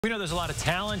We know there's a lot of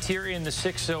talent here in the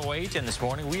 608, and this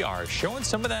morning we are showing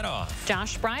some of that off.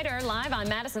 Josh Schroeder live on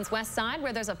Madison's west side,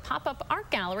 where there's a pop-up art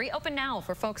gallery open now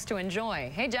for folks to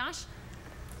enjoy. Hey, Josh.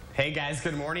 Hey guys,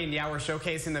 good morning. Yeah, we're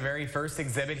showcasing the very first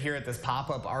exhibit here at this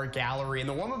pop-up art gallery. And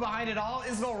the woman behind it all,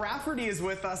 Isabel Rafferty, is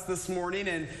with us this morning.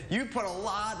 And you put a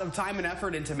lot of time and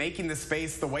effort into making this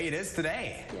space the way it is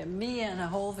today. Yeah, me and a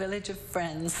whole village of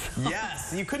friends.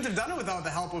 Yes, you couldn't have done it without the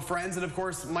help of friends and, of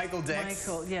course, Michael Dix.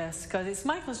 Michael, yes, because it's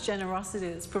Michael's generosity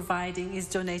that's providing. He's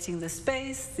donating the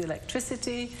space, the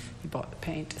electricity, he bought the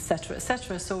paint, etc.,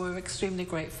 etc. So we're extremely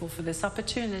grateful for this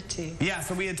opportunity. Yeah,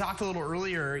 so we had talked a little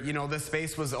earlier, you know, this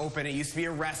space was open. It used to be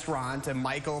a restaurant, and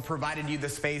Michael provided you the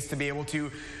space to be able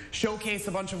to showcase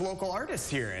a bunch of local artists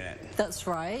here in it. That's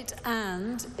right,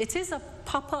 and it is a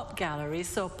pop-up gallery,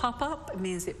 so pop-up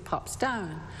means it pops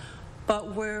down.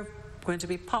 But we're going to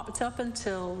be popped up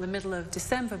until the middle of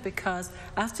December, because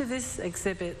after this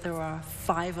exhibit there are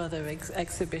 5 other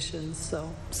exhibitions.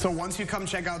 So once you come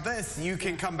check out this, you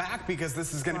can come back, because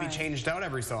this is going to be changed out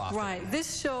every so often. Right,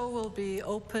 this show will be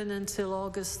open until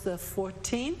August the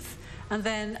 14th, and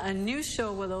then a new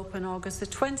show will open August the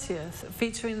 20th,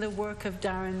 featuring the work of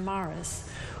Darren Morris,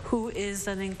 who is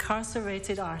an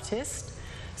incarcerated artist.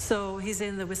 So he's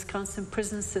in the Wisconsin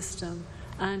prison system,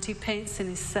 and he paints in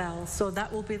his cell. So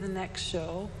that will be the next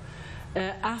show.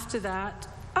 After that,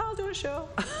 I'll do a show.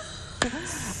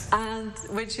 And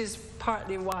which is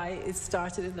partly why it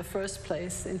started in the first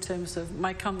place, in terms of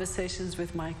my conversations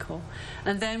with Michael.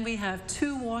 And then we have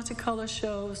 2 watercolor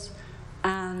shows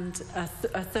and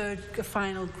a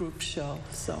final group show.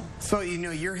 So you know,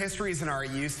 your histories in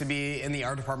art used to be in the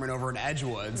art department over in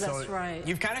Edgewood. That's right.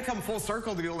 You've kind of come full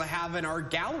circle to be able to have an art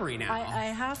gallery now. I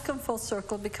have come full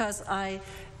circle, because I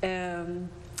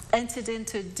entered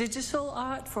into digital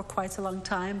art for quite a long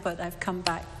time, but I've come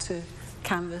back to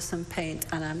canvas and paint,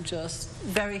 and I'm just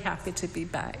very happy to be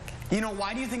back. You know,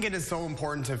 why do you think it is so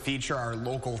important to feature our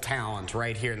local talent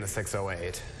right here in the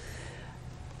 608?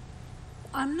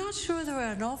 I'm not sure there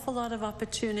are an awful lot of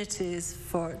opportunities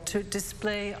to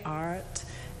display art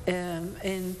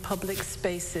in public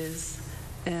spaces.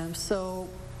 So,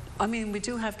 I mean, we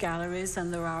do have galleries,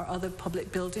 and there are other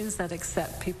public buildings that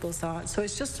accept people's art. So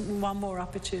it's just one more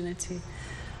opportunity.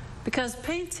 Because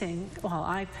painting, well,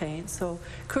 I paint, so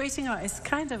creating art is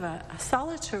kind of a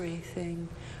solitary thing.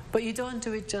 But you don't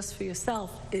do it just for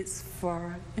yourself. It's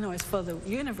for, you know, it's for the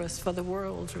universe, for the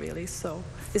world, really. So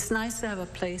it's nice to have a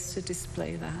place to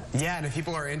display that. Yeah, and if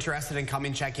people are interested in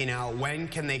coming checking out, when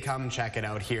can they come check it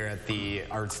out here at the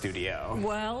art studio?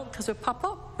 Well, because we pop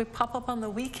up on the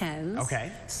weekends.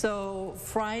 Okay. So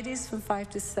Fridays from 5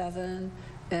 to 7,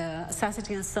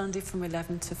 Saturday and Sunday from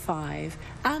 11 to 5,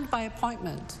 and by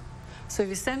appointment. So if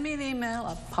you send me an email,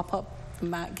 I'll pop up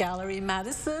Gallery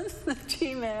Madison,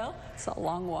 Gmail, it's a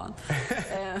long one,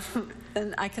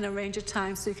 and I can arrange a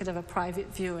time so you can have a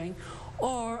private viewing.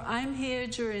 Or I'm here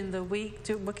during the week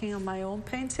working on my own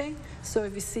painting, so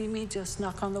if you see me, just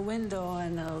knock on the window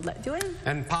and I'll let you in.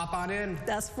 And pop on in.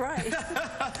 That's right.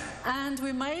 And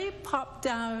we might pop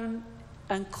down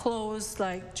and close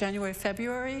like January,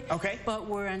 February. Okay. But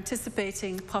we're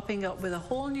anticipating popping up with a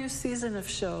whole new season of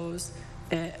shows,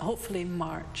 hopefully in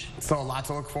March. So a lot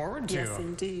to look forward to. Yes,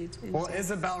 indeed. Well,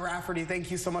 Isabel Rafferty, thank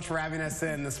you so much for having us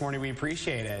in this morning. We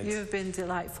appreciate it. You've been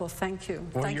delightful. Thank you.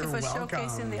 Well, thank you for welcome.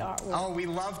 showcasing the artwork. Oh, we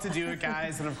love to do it,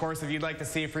 guys. And of course, if you'd like to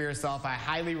see it for yourself, I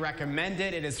highly recommend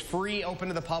it. It is free, open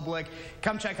to the public.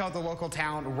 Come check out the local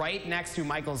town right next to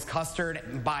Michael's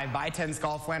Custard by Viten's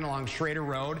Golf Land along Schroeder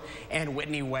Road and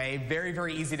Whitney Way. Very,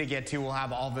 very easy to get to. We'll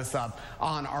have all this up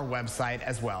on our website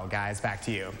as well, guys. Back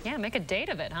to you. Yeah, make a date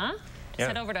of it, huh? Just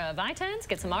head over to Viten's,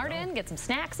 get some art in, get some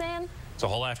snacks in. It's a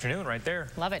whole afternoon right there.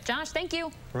 Love it. Josh, thank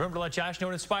you. Remember to let Josh know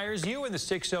what inspires you in the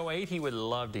 608. He would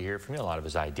love to hear from you. A lot of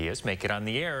his ideas make it on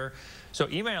the air. So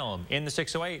email him in the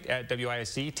 608 at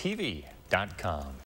wisctv.com.